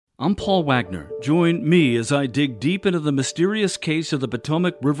I'm Paul Wagner. Join me as I dig deep into the mysterious case of the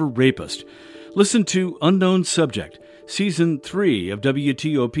Potomac River rapist. Listen to Unknown Subject, Season 3 of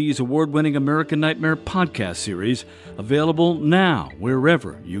WTOP's award-winning American Nightmare podcast series, available now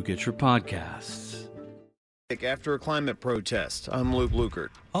wherever you get your podcasts. After a climate protest, I'm Luke Lukert.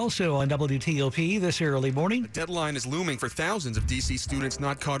 Also on WTOP this early morning. The deadline is looming for thousands of D.C. students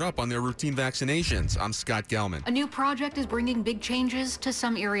not caught up on their routine vaccinations. I'm Scott Gelman. A new project is bringing big changes to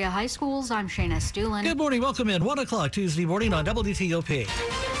some area high schools. I'm Shayna Stulin. Good morning. Welcome in. 1 o'clock Tuesday morning on WTOP.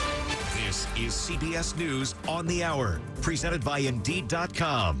 This is CBS News on the Hour, presented by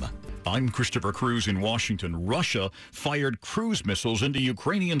Indeed.com. I'm Christopher Cruz in Washington. Russia fired cruise missiles into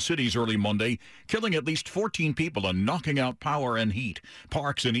Ukrainian cities early Monday, killing at least 14 people and knocking out power and heat.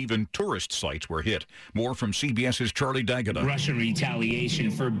 Parks and even tourist sites were hit. More from CBS's Charlie D'Agata. Russian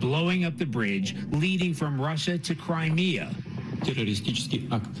retaliation for blowing up the bridge leading from Russia to Crimea.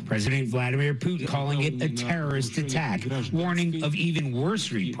 President Vladimir Putin calling it a terrorist attack, warning of even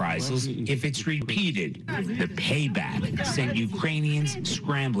worse reprisals if it's repeated. The payback sent Ukrainians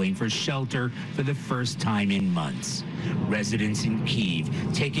scrambling for shelter for the first time in months. Residents in Kyiv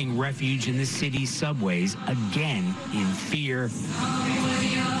taking refuge in the city's subways, again in fear,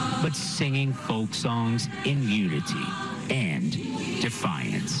 but singing folk songs in unity and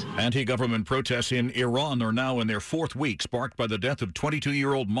defiance. Anti-government protests in Iran are now in their fourth week, sparked by the death of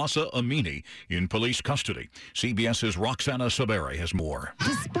 22-year-old Mahsa Amini in police custody. CBS's Roxana Saberi has more.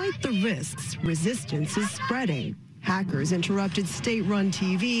 Despite the risks, resistance is spreading. Hackers interrupted state-run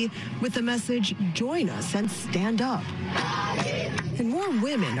TV with the message, "Join us and stand up." And more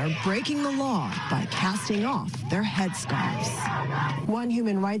women are breaking the law by casting off their headscarves. One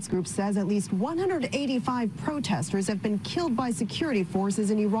human rights group says at least 185 protesters have been killed by security forces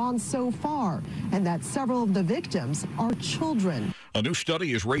in Iran so far, and that several of the victims are children. A new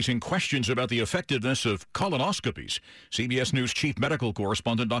study is raising questions about the effectiveness of colonoscopies. CBS News chief medical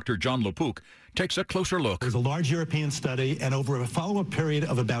correspondent Dr. John LaPook takes a closer look. There's a large European study, and over a follow-up period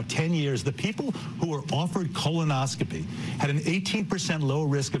of about 10 years, the people who were offered colonoscopy had an 18% lower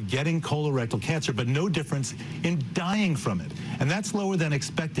risk of getting colorectal cancer, but no difference in dying from it. And that's lower than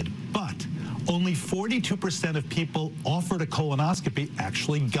expected. But only 42% of people offered a colonoscopy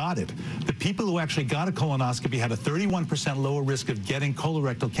actually got it. The people who actually got a colonoscopy had a 31% lower risk of getting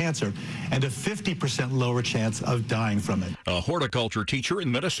colorectal cancer and a 50% lower chance of dying from it. A horticulture teacher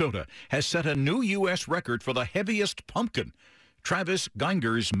in Minnesota has set a new U.S. record for the heaviest pumpkin. Travis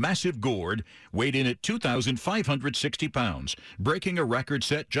Geinger's massive gourd weighed in at 2,560 pounds, breaking a record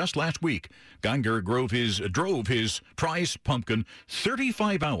set just last week. Geinger drove his prize pumpkin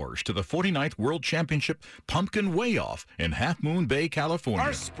 35 hours to the 49th World Championship Pumpkin Weigh-Off in Half Moon Bay, California.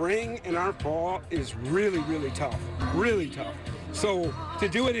 Our spring and our fall is really, really tough. Really tough. So to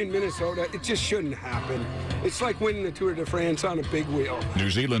do it in Minnesota, it just shouldn't happen. It's like winning the Tour de France on a big wheel. New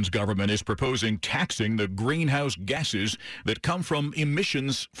Zealand's government is proposing taxing the greenhouse gases that come from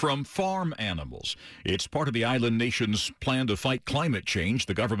emissions from farm animals. It's part of the island nation's plan to fight climate change.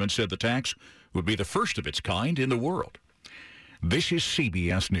 The government said the tax would be the first of its kind in the world. This is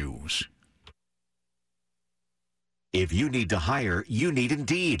CBS News. If you need to hire, you need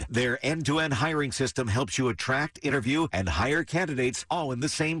Indeed. Their end-to-end hiring system helps you attract, interview, and hire candidates all in the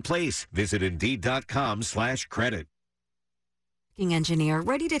same place. Visit Indeed.com/credit. Engineer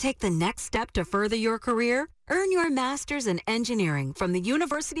ready to take the next step to further your career? Earn your master's in engineering from the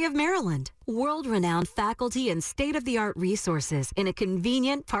University of Maryland. World-renowned faculty and state-of-the-art resources in a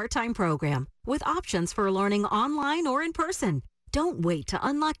convenient part-time program with options for learning online or in person. Don't wait to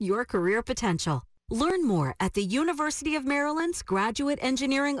unlock your career potential. Learn more at the University of Maryland's Graduate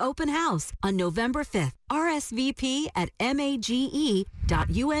Engineering Open House on November 5th. RSVP at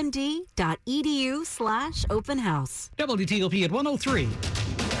mage.umd.edu/open house. WTOP at 103.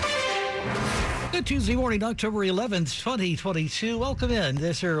 Good Tuesday morning, October 11th, 2022. Welcome in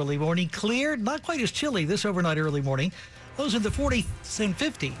this early morning. Clear, not quite as chilly this overnight early morning. Those in the 40s and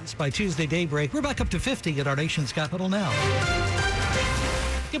 50s by Tuesday daybreak. We're back up to 50 at our nation's capital now.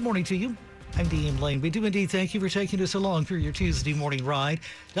 Good morning to you. I'm Dean Lane. We do indeed thank you for taking us along through your Tuesday morning ride.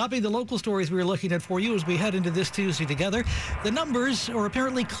 Topping the local stories we were looking at for you as we head into this Tuesday together. The numbers are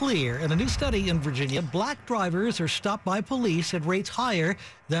apparently clear. In a new study in Virginia, black drivers are stopped by police at rates higher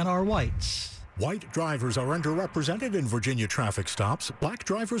than are whites. White drivers are underrepresented in Virginia traffic stops. Black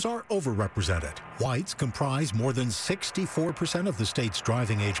drivers are overrepresented. Whites comprise more than 64% of the state's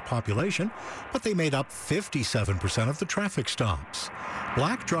driving age population, but they made up 57% of the traffic stops.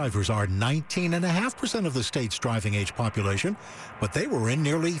 Black drivers are 19.5% of the state's driving age population, but they were in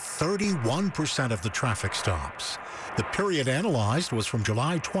nearly 31% of the traffic stops. The period analyzed was from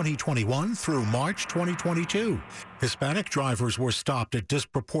July 2021 through March 2022. Hispanic drivers were stopped at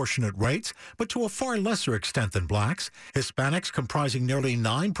disproportionate rates, but to a far lesser extent than blacks. Hispanics, comprising nearly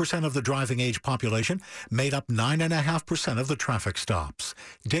 9% of the driving age population, made up 9.5% of the traffic stops.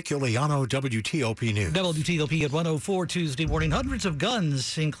 Dick Iuliano, WTOP News. WTOP at 1:04 Tuesday morning. Hundreds of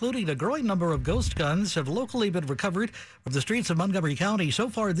guns, including a growing number of ghost guns, have locally been recovered from the streets of Montgomery County so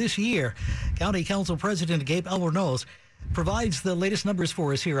far this year. County Council President Gabe Albornoz provides the latest numbers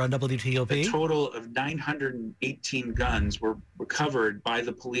for us here on WTOP. A total of 918 guns were recovered by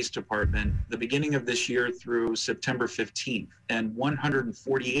the police department the beginning of this year through September 15th, and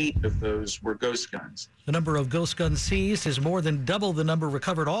 148 of those were ghost guns. The number of ghost guns seized is more than double the number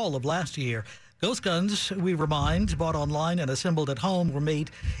recovered all of last year. Ghost guns, we remind, bought online and assembled at home, were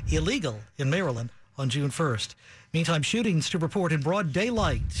made illegal in Maryland on June 1st. Meantime, shootings to report in broad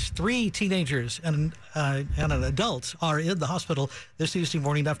daylight. 3 teenagers and an adult are in the hospital this Tuesday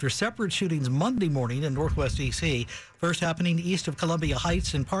morning after separate shootings Monday morning in Northwest D.C. First happening east of Columbia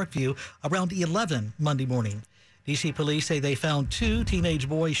Heights in Parkview around 11 Monday morning. D.C. police say they found 2 teenage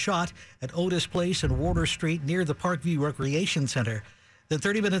boys shot at Otis Place and Warder Street near the Parkview Recreation Center. Then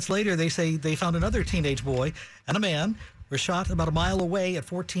 30 minutes later, they say they found another teenage boy and a man were shot about a mile away at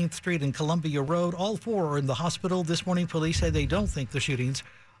 14th Street and Columbia Road. All 4 are in the hospital. This morning, police say they don't think the shootings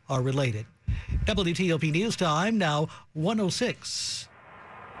are related. WTOP News Time, now 1:06.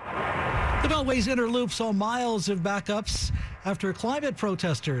 The Beltway's inner loop saw miles of backups after climate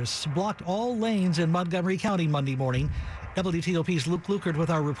protesters blocked all lanes in Montgomery County Monday morning. WTOP's Luke Lukert with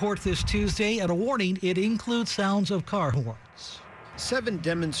our report this Tuesday, and a warning, it includes sounds of car horns. 7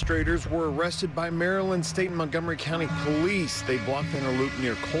 demonstrators were arrested by Maryland State and Montgomery County Police. They blocked the inner loop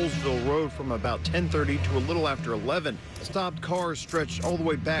near Colesville Road from about 10:30 to a little after 11. Stopped cars stretched all the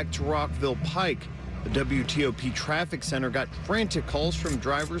way back to Rockville Pike. The WTOP Traffic Center got frantic calls from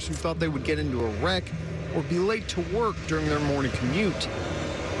drivers who thought they would get into a wreck or be late to work during their morning commute.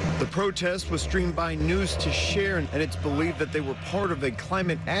 The protest was streamed by News to Share, and it's believed that they were part of a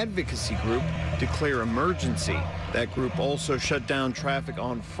climate advocacy group, Declare Emergency. That group also shut down traffic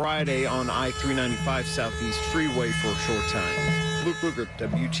on Friday on I-395 Southeast Freeway for a short time. Luke Luger,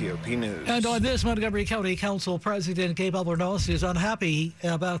 WTOP News. And on this, Montgomery County Council President Gabe Albornoz is unhappy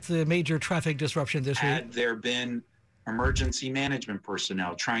about the major traffic disruption this week. Had there been emergency management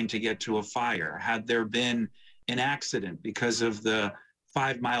personnel trying to get to a fire, had there been an accident because of the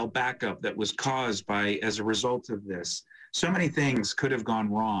 5-mile backup that was caused as a result of this, so many things could have gone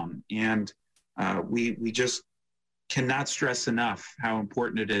wrong. And we just cannot stress enough how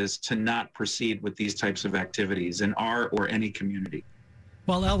important it is to not proceed with these types of activities in our or any community.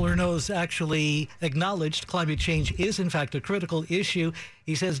 While Albornoz actually acknowledged climate change is, in fact, a critical issue,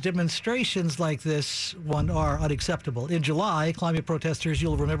 he says demonstrations like this one are unacceptable. In July, climate protesters,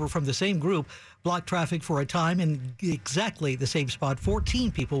 you'll remember from the same group, blocked traffic for a time in exactly the same spot.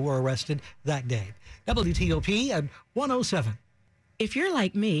 14 people were arrested that day. WTOP at 1:07. If you're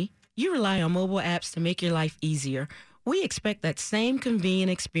like me, you rely on mobile apps to make your life easier. We expect that same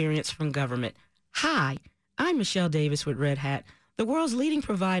convenient experience from government. Hi, I'm Michelle Davis with Red Hat, the world's leading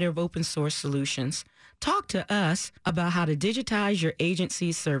provider of open source solutions. Talk to us about how to digitize your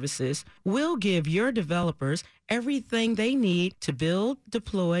agency's services. We'll give your developers everything they need to build,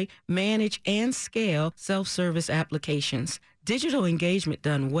 deploy, manage, and scale self-service applications. Digital engagement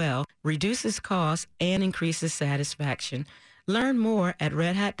done well reduces costs and increases satisfaction. Learn more at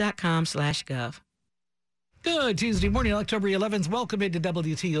redhat.com/gov. Good Tuesday morning, October 11th. Welcome into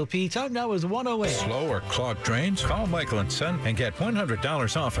WTOP. Time now is 1:08. Slow or clogged drains? Call Michael & Son and get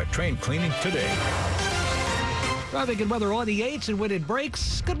 $100 off at drain cleaning today. Traffic and weather on the 8s and when it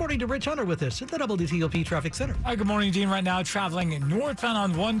breaks. Good morning to Rich Hunter with us at the WTOP Traffic Center. Hi, good morning, Dean. Right now, traveling northbound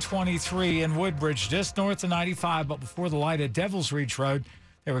on 123 in Woodbridge, just north of 95, but before the light at Devil's Reach Road.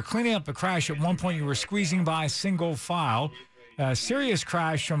 They were cleaning up a crash. At one point, you were squeezing by single file. A serious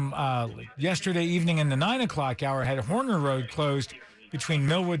crash from yesterday evening in the 9 o'clock hour had Horner Road closed between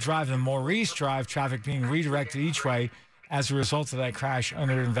Millwood Drive and Maurice Drive, traffic being redirected each way as a result of that crash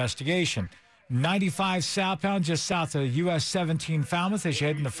under investigation. 95 southbound just south of US 17 Falmouth as you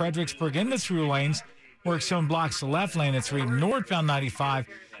head into Fredericksburg in the through lanes. Work zone blocks the left lane at 3 northbound 95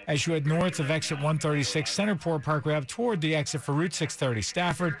 as you head north of exit 136 Centerport Parkway up toward the exit for Route 630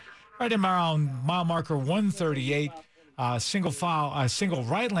 Stafford. Right around mile marker 138, single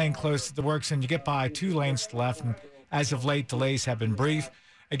right lane close to the works, and you get by 2 lanes to the left. And as of late, delays have been brief.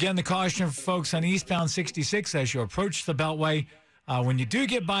 Again, the caution for folks on eastbound 66 as you approach the Beltway. When you do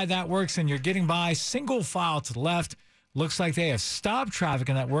get by that works and you're getting by single file to the left, looks like they have stopped traffic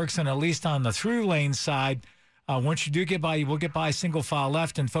in that works, and at least on the through lane side. Once you do get by, you will get by single file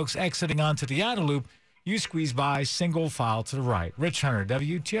left, and folks exiting onto the outer loop, you squeeze by single file to the right. Rich Hunter,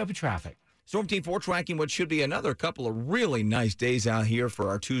 WTOP Traffic. Storm Team 4 tracking what should be another couple of really nice days out here for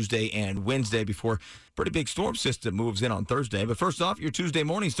our Tuesday and Wednesday before pretty big storm system moves in on Thursday. But first off, your Tuesday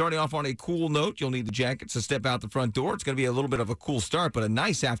morning starting off on a cool note. You'll need the jackets to step out the front door. It's going to be a little bit of a cool start, but a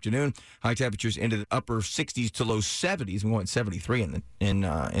nice afternoon. High temperatures into the upper 60s to low 70s. We're going 73 in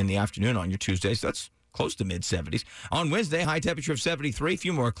the afternoon on your Tuesday, so that's close to mid-70s. On Wednesday, high temperature of 73, a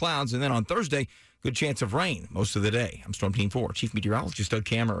few more clouds. And then on Thursday, good chance of rain most of the day. I'm Storm Team 4 Chief Meteorologist Doug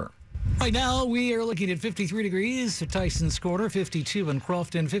Kammerer. Right now, we are looking at 53 degrees at Tyson's Corner, 52 in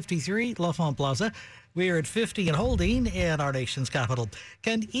Crofton, 53 L'Enfant Plaza. We are at 50 in Holding in our nation's capital.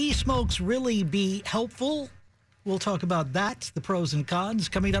 Can e-smokes really be helpful? We'll talk about that, the pros and cons,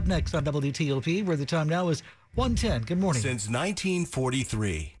 coming up next on WTOP, where the time now is 1:10. Good morning. Since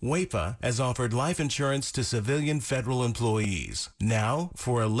 1943, WAEPA has offered life insurance to civilian federal employees. Now,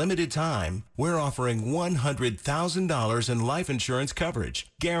 for a limited time, we're offering $100,000 in life insurance coverage,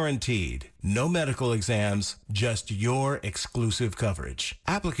 guaranteed. No medical exams, just your exclusive coverage.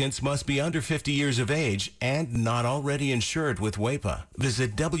 Applicants must be under 50 years of age and not already insured with WAEPA.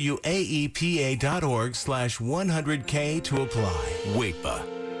 Visit WAEPA.org/100K to apply. WAEPA,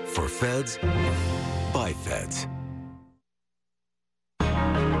 for feds, by feds.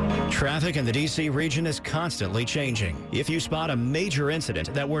 Traffic in the D.C. region is constantly changing. If you spot a major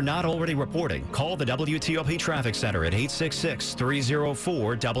incident that we're not already reporting, call the WTOP Traffic Center at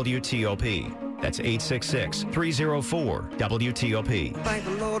 866-304-WTOP. That's 866-304-WTOP. Thank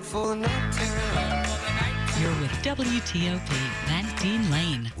the Lord for the night time. You're with WTOP, Matt Dean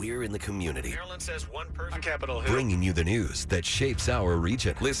Lane. We're in the community. Maryland says one person on Capitol Hill. Bringing you the news that shapes our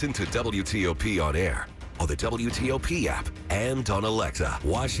region. Listen to WTOP on air, on the WTOP app, and on Alexa.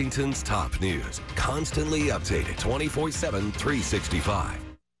 Washington's top news. Constantly updated 24/7, 365.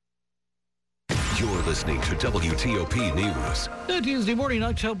 You're listening to WTOP News. Good Tuesday morning,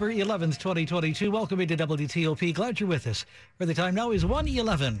 October 11th, 2022. Welcome into WTOP. Glad you're with us. Where the time now is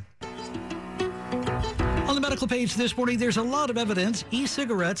 1:11. On the medical page this morning, there's a lot of evidence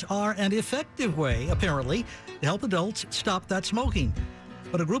e-cigarettes are an effective way, apparently, to help adults stop that smoking.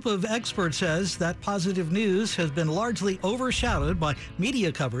 But a group of experts says that positive news has been largely overshadowed by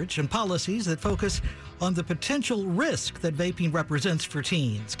media coverage and policies that focus on the potential risk that vaping represents for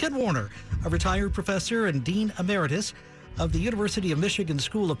teens. Ken Warner, a retired professor and dean emeritus of the University of Michigan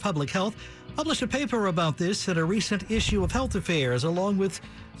School of Public Health, published a paper about this in a recent issue of Health Affairs, along with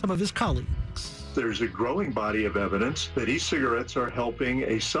some of his colleagues. There's a growing body of evidence that e-cigarettes are helping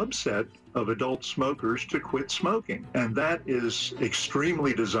a subset of adult smokers to quit smoking. And that is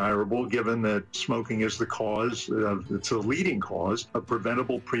extremely desirable given that smoking is it's the leading cause of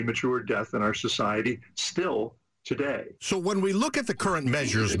preventable premature death in our society still today. So when we look at the current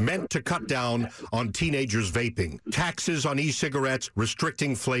measures meant to cut down on teenagers vaping, taxes on e-cigarettes,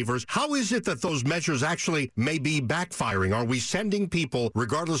 restricting flavors, how is it that those measures actually may be backfiring? Are we sending people,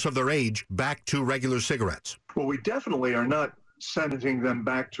 regardless of their age, back to regular cigarettes? Well, we definitely are not sending them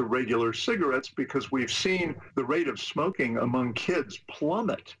back to regular cigarettes because we've seen the rate of smoking among kids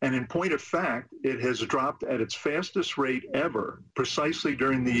plummet. And in point of fact, it has dropped at its fastest rate ever, precisely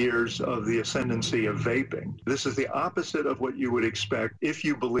during the years of the ascendancy of vaping. This is the opposite of what you would expect if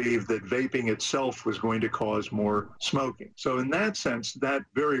you believe that vaping itself was going to cause more smoking. So in that sense, that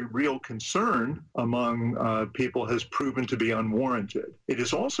very real concern among people has proven to be unwarranted. It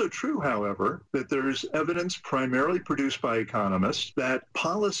is also true, however, that there's evidence primarily produced by economists that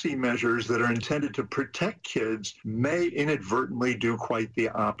policy measures that are intended to protect kids may inadvertently do quite the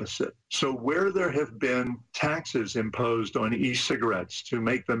opposite. So where there have been taxes imposed on e-cigarettes to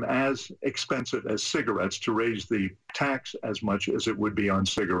make them as expensive as cigarettes, to raise the tax as much as it would be on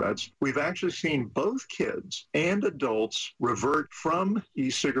cigarettes, we've actually seen both kids and adults revert from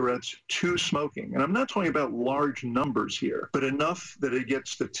e-cigarettes to smoking. And I'm not talking about large numbers here, but enough that it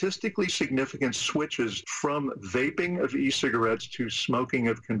gets statistically significant switches from vaping of e-cigarettes to smoking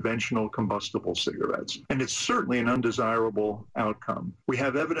of conventional combustible cigarettes. And it's certainly an undesirable outcome. We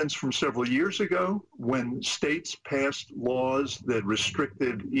have evidence from Several years ago, when states passed laws that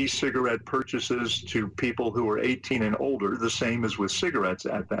restricted e-cigarette purchases to people who were 18 and older, the same as with cigarettes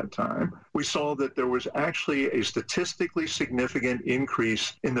at that time, we saw that there was actually a statistically significant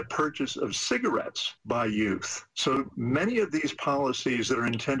increase in the purchase of cigarettes by youth. So many of these policies that are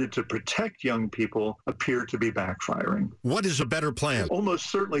intended to protect young people appear to be backfiring. What is a better plan?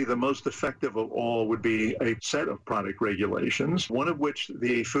 Almost certainly the most effective of all would be a set of product regulations, one of which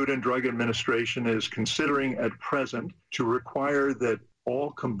the Food and Drug Administration is considering at present to require that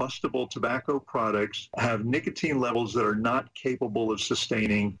all combustible tobacco products have nicotine levels that are not capable of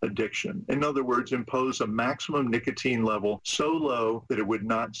sustaining addiction. In other words, impose a maximum nicotine level so low that it would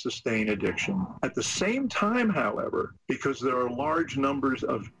not sustain addiction. At the same time, however, because there are large numbers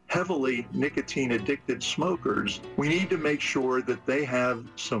of heavily nicotine-addicted smokers, we need to make sure that they have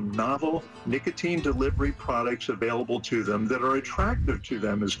some novel nicotine delivery products available to them that are attractive to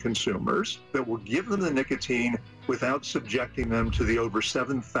them as consumers, that will give them the nicotine without subjecting them to the over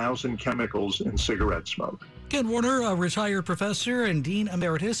 7,000 chemicals in cigarette smoke. Ken Warner, a retired professor and Dean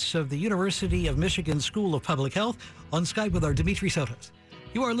Emeritus of the University of Michigan School of Public Health, on Skype with our Dimitri Sotos.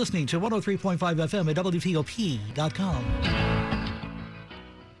 You are listening to 103.5 FM at WTOP.com.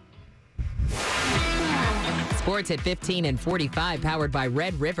 Sports at 15 and 45, powered by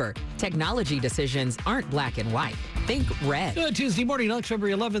Red River. Technology decisions aren't black and white. Think red. Good Tuesday morning, October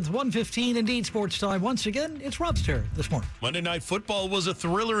 11th, 1:15. Indeed, sports time. Once again, it's Rob's turn this morning. Monday Night Football was a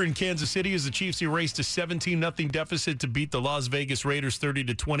thriller in Kansas City as the Chiefs erased a 17-0 deficit to beat the Las Vegas Raiders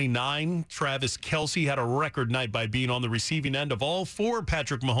 30-29. Travis Kelce had a record night by being on the receiving end of all 4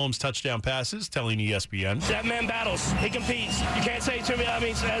 Patrick Mahomes touchdown passes, telling ESPN. That man battles. He competes. You can't say to me,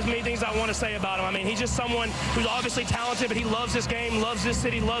 as many things I want to say about him. He's just someone who's obviously talented, but he loves this game, loves this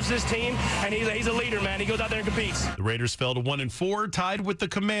city, loves this team, and he's a leader, man. He goes out there and competes. The Raiders fell to 1-4, tied with the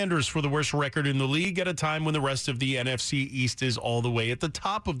Commanders for the worst record in the league at a time when the rest of the NFC East is all the way at the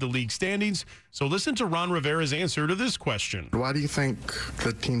top of the league standings. So listen to Ron Rivera's answer to this question. Why do you think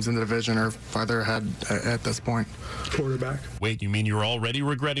the teams in the division are farther ahead at this point? Quarterback. Wait, you mean you're already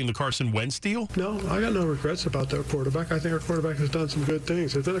regretting the Carson Wentz deal? No, I got no regrets about that quarterback. I think our quarterback has done some good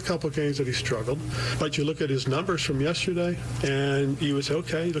things. There's been a couple of games that he struggled, but you look at his numbers from yesterday, and he was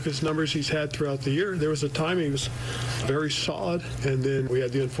okay. Look at his numbers he's had throughout the year. There was a time he was very solid, and then we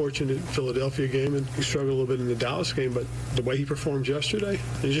had the unfortunate Philadelphia game, and he struggled a little bit in the Dallas game, but the way he performed yesterday,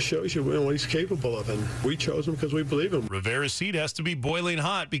 it just shows you what he's capable of, and we chose him because we believe him. Rivera's seat has to be boiling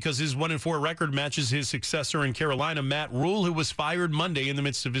hot because his 1-4 record matches his successor in Carolina, Matt Rule, who was fired Monday in the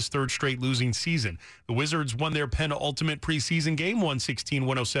midst of his 3rd straight losing season. The Wizards won their penultimate preseason game,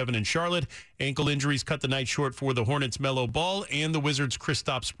 116-107 in Charlotte. Ankle injuries cut the night short for the Hornets' Melo Ball and the Wizards'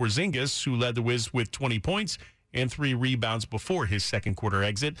 Kristaps Porzingis, who led the Wiz with 20 points and 3 rebounds before his second quarter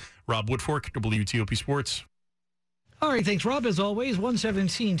exit. Rob Woodfork, WTOP Sports. All right, thanks, Rob. As always,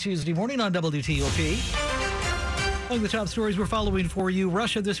 1:17 Tuesday morning on WTOP. Among the top stories we're following for you,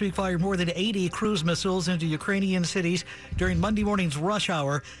 Russia this week fired more than 80 cruise missiles into Ukrainian cities during Monday morning's rush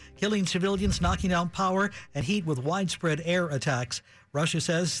hour, killing civilians, knocking out power and heat with widespread air attacks. Russia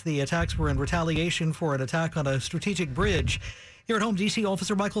says the attacks were in retaliation for an attack on a strategic bridge. Here at home, D.C.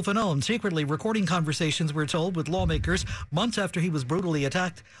 Officer Michael Fanone secretly recording conversations, we're told, with lawmakers months after he was brutally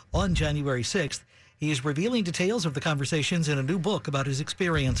attacked on January 6th. He is revealing details of the conversations in a new book about his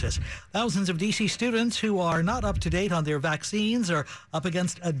experiences. Thousands of D.C. students who are not up to date on their vaccines are up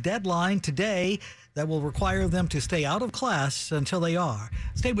against a deadline today that will require them to stay out of class until they are.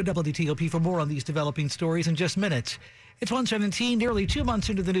 Stay with WTOP for more on these developing stories in just minutes. It's 1:17, nearly 2 months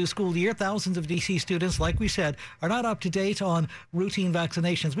into the new school year. Thousands of D.C. students, like we said, are not up to date on routine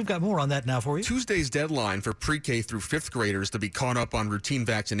vaccinations. We've got more on that now for you. Tuesday's deadline for pre-K through 5th graders to be caught up on routine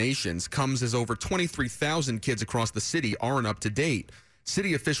vaccinations comes as over 23,000 kids across the city aren't up to date.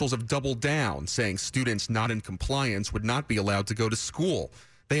 City officials have doubled down, saying students not in compliance would not be allowed to go to school.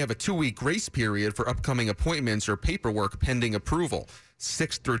 They have a 2-week grace period for upcoming appointments or paperwork pending approval.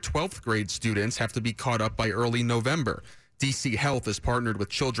 6th through 12th grade students have to be caught up by early November. DC Health has partnered with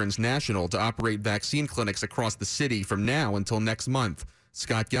Children's National to operate vaccine clinics across the city from now until next month.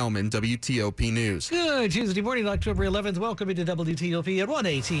 Scott Gelman, WTOP News. Good Tuesday morning, October 11th. Welcome into WTOP at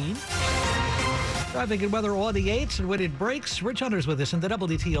 1:18. Traffic and weather on the 8s, and when it breaks, Rich Hunter's with us in the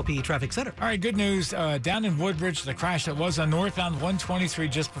WTOP Traffic Center. All right, good news. Down in Woodbridge, the crash that was on northbound 123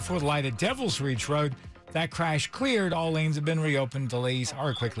 just before the light at Devil's Reach Road, that crash cleared. All lanes have been reopened. Delays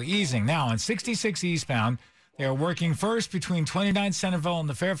are quickly easing. Now, on 66 eastbound, they are working first between 29 Centerville and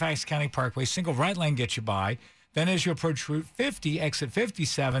the Fairfax County Parkway. Single right lane gets you by. Then as you approach Route 50, exit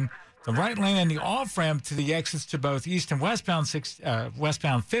 57, The right lane and the off-ramp to the exits to both east and westbound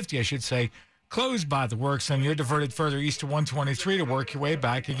 50, I should say, closed by the works, and you're diverted further east to 123 to work your way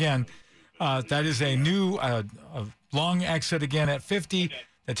back again. That is a new a long exit again at 50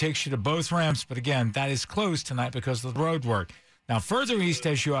 that takes you to both ramps, but again, that is closed tonight because of the road work. Now, further east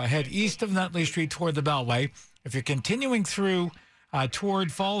as you head east of Nutley Street toward the Beltway, if you're continuing through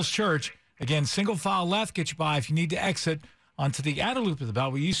toward Falls Church, again, single file left, get you by. If you need to exit onto the outer loop of the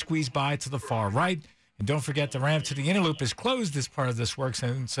Beltway, you squeeze by to the far right. And don't forget the ramp to the inner loop is closed as part of this work,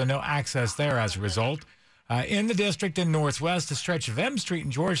 so no access there as a result. In the district in Northwest, the stretch of M Street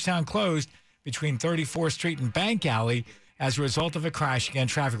in Georgetown closed between 34th Street and Bank Alley as a result of a crash. Again,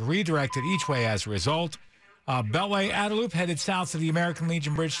 traffic redirected each way as a result. Beltway outer loop headed south of the American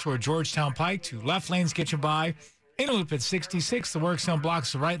Legion Bridge toward Georgetown Pike. Two left lanes get you by. Inner loop at 66. The work zone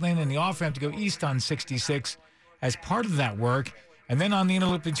blocks the right lane and the off-ramp to go east on 66 as part of that work. And then on the inner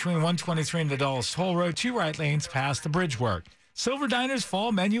loop between 123 and the Dulles Toll Road, two right lanes past the bridge work. Silver Diner's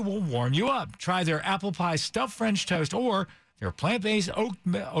fall menu will warm you up. Try their apple pie stuffed French toast or their plant-based oat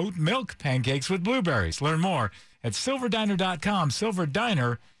milk pancakes with blueberries. Learn more at silverdiner.com. Silver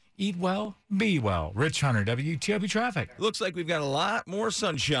Diner, eat well, be well. Rich Hunter, WTOP Traffic. Looks like we've got a lot more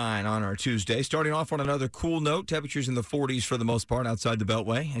sunshine on our Tuesday. Starting off on another cool note, temperatures in the 40s for the most part outside the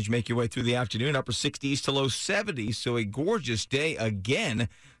Beltway. As you make your way through the afternoon, upper 60s to low 70s. So a gorgeous day again.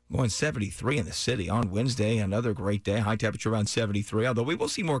 Going 73 in the city on Wednesday. Another great day. High temperature around 73, although we will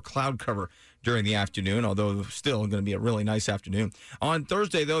see more cloud cover during the afternoon, although still going to be a really nice afternoon. On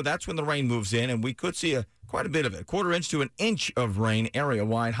Thursday, though, that's when the rain moves in, and we could see quite a bit of it. Quarter inch to an inch of rain,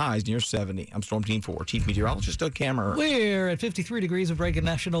 area-wide highs near 70. I'm Storm Team 4, Chief Meteorologist Doug Kammerer. We're at 53 degrees at Reagan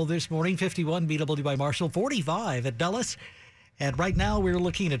National this morning, 51 BW by Marshall, 45 at Dulles. And right now we're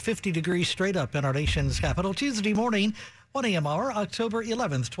looking at 50 degrees straight up in our nation's capital. Tuesday morning, 1 a.m. hour, October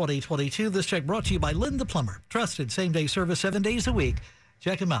 11th, 2022. This check brought to you by Lynn the Plumber. Trusted same-day service 7 days a week.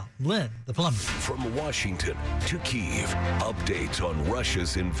 Check him out, Lynn the Plumber. From Washington to Kyiv, updates on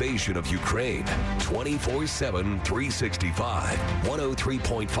Russia's invasion of Ukraine. 24/7, 365,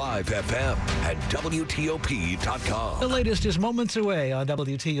 103.5 FM and WTOP.com. The latest is moments away on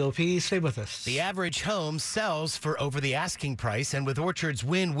WTOP. Stay with us. The average home sells for over the asking price, and with Orchard's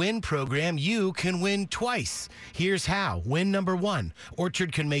win-win program, you can win twice. Here's how. Win number one.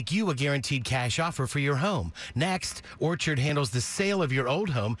 Orchard can make you a guaranteed cash offer for your home. Next, Orchard handles the sale of your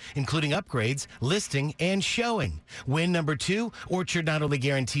old home, including upgrades, listing, and showing. Win number two, Orchard not only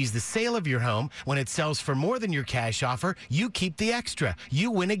guarantees the sale of your home, when it sells for more than your cash offer, you keep the extra. You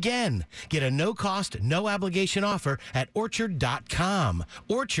win again. Get a no-cost, no-obligation offer at Orchard.com.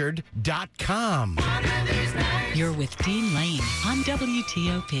 Orchard.com. You're with Dean Lane on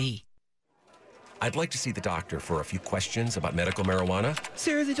WTOP. I'd like to see the doctor for a few questions about medical marijuana.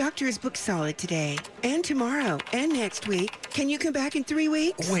 Sir, the doctor is booked solid today and tomorrow and next week. Can you come back in 3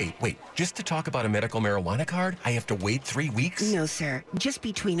 weeks? Wait. Just to talk about a medical marijuana card, I have to wait 3 weeks? No, sir. Just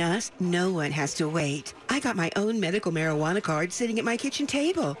between us, no one has to wait. I got my own medical marijuana card sitting at my kitchen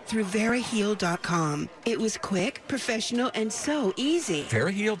table through Veriheal.com. It was quick, professional, and so easy.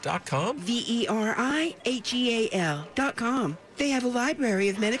 Veriheal.com? Veriheal.com. They have a library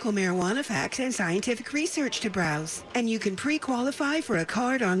of medical marijuana facts and scientific research to browse. And you can pre-qualify for a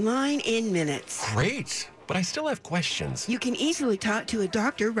card online in minutes. Great. But I still have questions. You can easily talk to a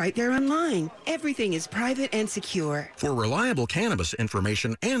doctor right there online. Everything is private and secure. For reliable cannabis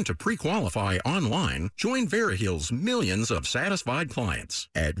information and to pre-qualify online, join Veriheal's millions of satisfied clients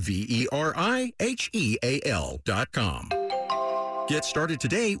at Veriheal.com. Get started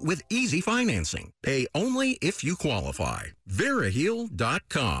today with easy financing. Pay only if you qualify.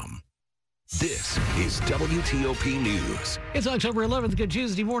 Veriheal.com. This is WTOP News. It's October 11th, good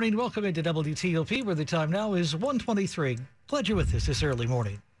Tuesday morning. Welcome into WTOP, where the time now is 1:23. Glad you're with us this early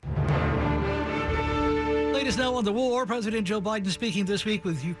morning. Latest now on the war. President Joe Biden speaking this week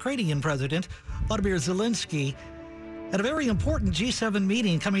with Ukrainian President Volodymyr Zelensky at a very important G7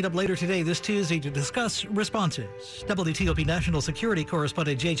 meeting coming up later today, this Tuesday, to discuss responses. WTOP national security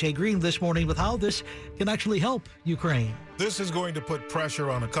correspondent J.J. Green this morning with how this can actually help Ukraine. This is going to put pressure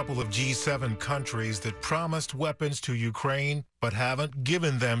on a couple of G7 countries that promised weapons to Ukraine but haven't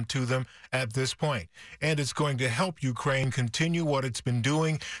given them to them at this point. And it's going to help Ukraine continue what it's been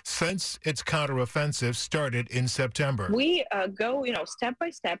doing since its counteroffensive started in September. We go, step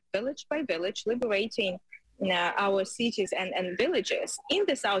by step, village by village, liberating our cities and villages in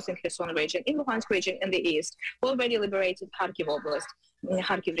the southern Kherson region, in Luhansk region, in the east. We already liberated Kharkiv Oblast,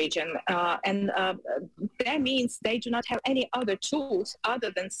 Kharkiv region, and that means they do not have any other tools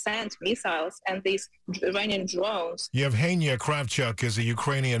other than send missiles and these Iranian drones. Yevgenia Kravchuk is a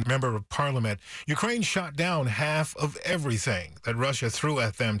Ukrainian member of parliament. Ukraine shot down half of everything that Russia threw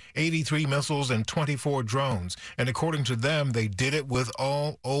at them, 83 missiles and 24 drones. And according to them, they did it with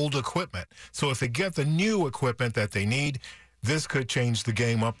all old equipment. So if they get the new equipment that they need, this could change the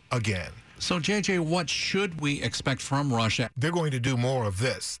game up again. So, JJ, what should we expect from Russia? They're going to do more of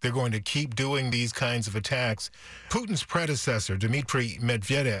this. They're going to keep doing these kinds of attacks. Putin's predecessor, Dmitry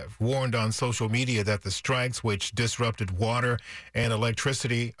Medvedev, warned on social media that the strikes, which disrupted water and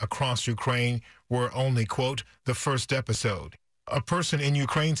electricity across Ukraine, were only, quote, the first episode. A person in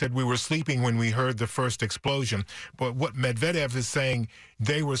Ukraine said we were sleeping when we heard the first explosion. But what Medvedev is saying,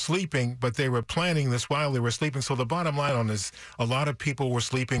 they were sleeping, but they were planning this while they were sleeping. So the bottom line on this, a lot of people were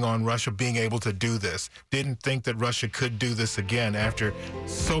sleeping on Russia being able to do this. Didn't think that Russia could do this again after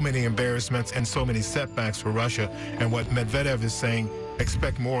so many embarrassments and so many setbacks for Russia. And what Medvedev is saying,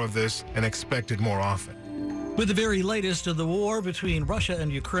 expect more of this and expect it more often. With the very latest of the war between Russia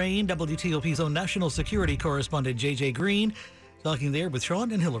and Ukraine, WTOP's own national security correspondent J.J. Green talking there with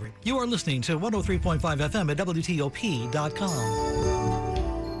Sean and Hillary. You are listening to 103.5 FM at WTOP.com.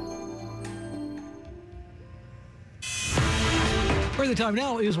 Where the time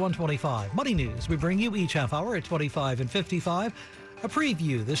now is 1:25. Money News. We bring you each half hour at 25 and 55. A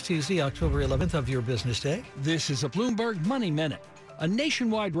preview this Tuesday, October 11th of your business day. This is a Bloomberg Money Minute. A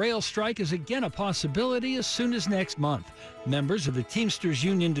nationwide rail strike is again a possibility as soon as next month. Members of the Teamsters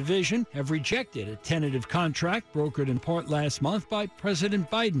Union Division have rejected a tentative contract brokered in part last month by President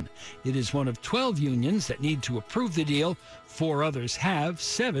Biden. It is one of 12 unions that need to approve the deal. 4 others have.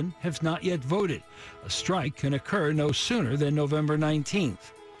 7 have not yet voted. A strike can occur no sooner than November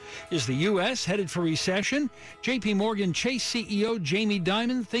 19th. Is the U.S. headed for recession? J.P. Morgan Chase CEO Jamie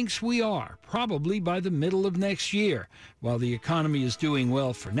Dimon thinks we are, probably by the middle of next year. While the economy is doing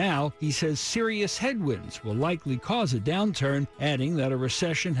well for now, he says serious headwinds will likely cause a downturn, adding that a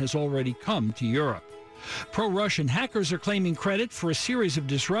recession has already come to Europe. Pro-Russian hackers are claiming credit for a series of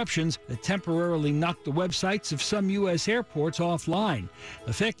disruptions that temporarily knocked the websites of some U.S. airports offline.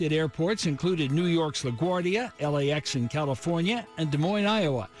 Affected airports included New York's LaGuardia, LAX in California, and Des Moines,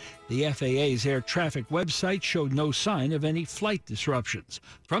 Iowa. The FAA's air traffic website showed no sign of any flight disruptions.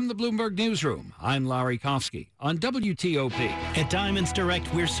 From the Bloomberg Newsroom, I'm Larry Kofsky on WTOP. At Diamonds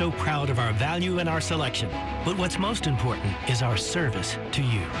Direct, we're so proud of our value and our selection. But what's most important is our service to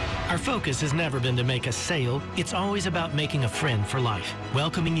you. Our focus has never been to make a sale. It's always about making a friend for life,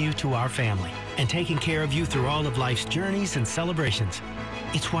 welcoming you to our family, and taking care of you through all of life's journeys and celebrations.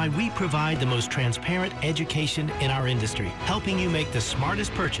 It's why we provide the most transparent education in our industry, helping you make the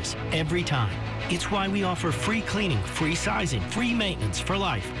smartest purchase every time. It's why we offer free cleaning, free sizing, free maintenance for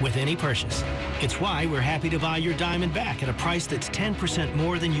life with any purchase. It's why we're happy to buy your diamond back at a price that's 10%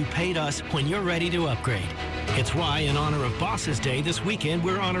 more than you paid us when you're ready to upgrade. It's why, in honor of Bosses Day this weekend,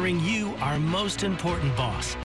 we're honoring you, our most important boss.